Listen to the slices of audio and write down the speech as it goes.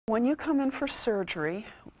When you come in for surgery,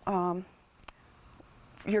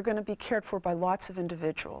 you're going to be cared for by lots of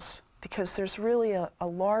individuals because there's really a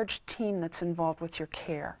large team that's involved with your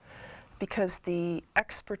care, because the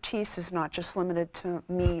expertise is not just limited to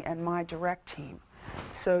me and my direct team.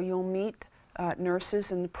 So you'll meet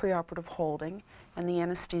nurses in the preoperative holding and the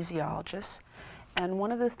anesthesiologists. And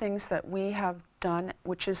one of the things that we have done,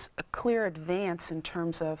 which is a clear advance in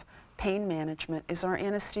terms of pain management, is our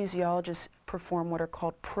anesthesiologists perform what are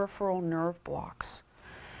called peripheral nerve blocks.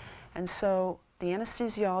 And so the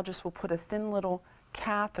anesthesiologist will put a thin little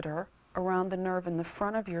catheter around the nerve in the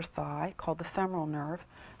front of your thigh, called the femoral nerve,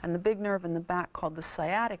 and the big nerve in the back, called the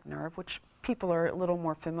sciatic nerve, which people are a little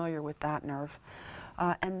more familiar with that nerve.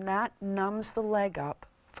 And that numbs the leg up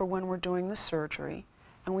for when we're doing the surgery.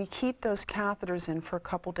 And we keep those catheters in for a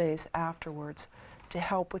couple days afterwards to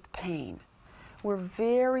help with pain. We're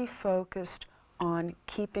very focused on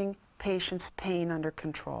keeping patients' pain under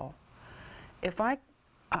control. If I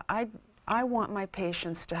want my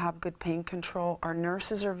patients to have good pain control. Our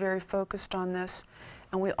nurses are very focused on this,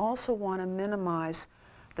 and we also want to minimize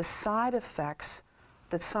the side effects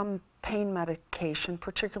that some pain medication,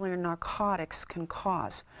 particularly narcotics, can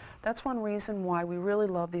cause. That's one reason why we really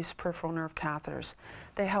love these peripheral nerve catheters.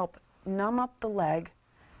 They help numb up the leg,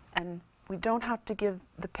 and we don't have to give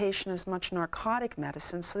the patient as much narcotic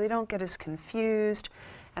medicine, so they don't get as confused,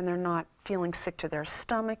 and they're not feeling sick to their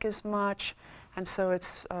stomach as much, and so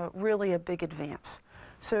it's really a big advance.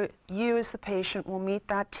 So you as the patient will meet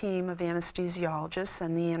that team of anesthesiologists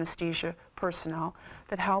and the anesthesia personnel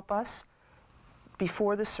that help us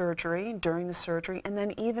before the surgery, during the surgery, and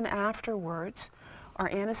then even afterwards. Our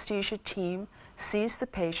anesthesia team sees the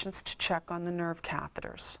patients to check on the nerve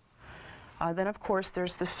catheters. Then of course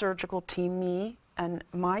there's the surgical team, me and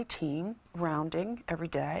my team, rounding every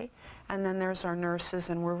day, and then there's our nurses,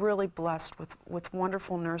 and we're really blessed with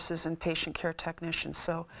wonderful nurses and patient care technicians.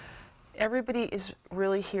 So everybody is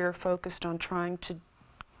really here focused on trying to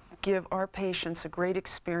give our patients a great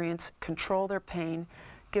experience, control their pain,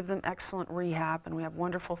 give them excellent rehab, and we have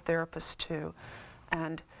wonderful therapists too.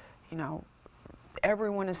 And you know,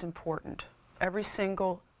 everyone is important. Every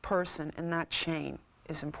single person in that chain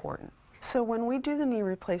is important. So when we do the knee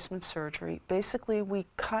replacement surgery, basically we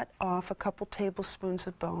cut off a couple tablespoons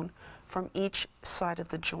of bone from each side of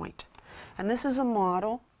the joint. And this is a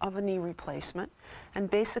model of a knee replacement, and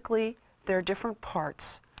basically there are different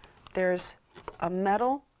parts. There's a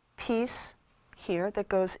metal piece here that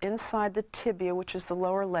goes inside the tibia, which is the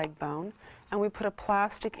lower leg bone, and we put a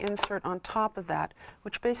plastic insert on top of that,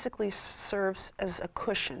 which basically serves as a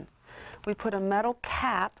cushion. We put a metal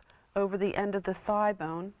cap over the end of the thigh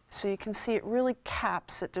bone, so you can see it really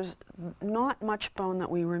caps it. There's not much bone that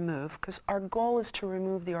we remove, because our goal is to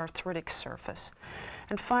remove the arthritic surface.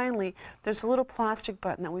 And finally, there's a little plastic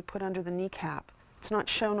button that we put under the kneecap. It's not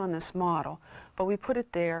shown on this model, but we put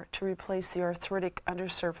it there to replace the arthritic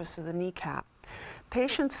undersurface of the kneecap.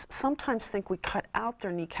 Patients sometimes think we cut out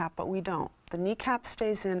their kneecap, but we don't. The kneecap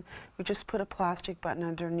stays in. We just put a plastic button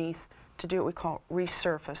underneath to do what we call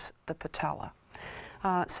resurface the patella.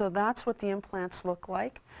 So that's what the implants look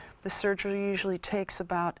like. The surgery usually takes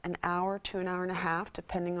about an hour to an hour and a half,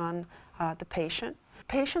 depending on the patient.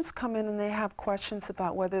 Patients come in and they have questions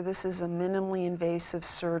about whether this is a minimally invasive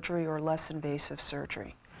surgery or less invasive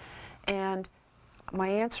surgery. And my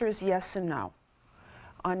answer is yes and no.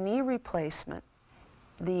 On knee replacement,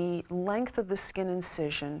 the length of the skin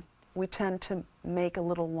incision we tend to make a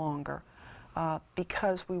little longer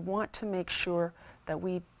because we want to make sure that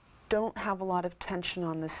we don't have a lot of tension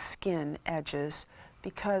on the skin edges,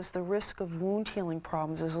 because the risk of wound healing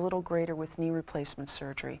problems is a little greater with knee replacement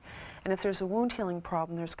surgery. And if there's a wound healing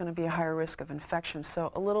problem, there's going to be a higher risk of infection, so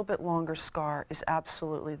a little bit longer scar is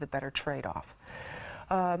absolutely the better trade-off.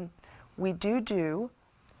 We do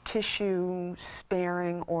tissue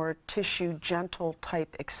sparing or tissue gentle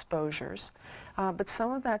type exposures, but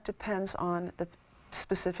some of that depends on the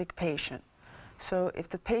specific patient. So if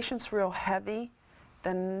the patient's real heavy,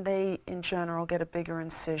 then they in general get a bigger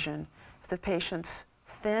incision. If the patient's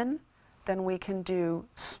thin, then we can do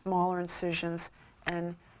smaller incisions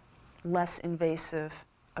and less invasive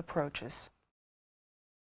approaches.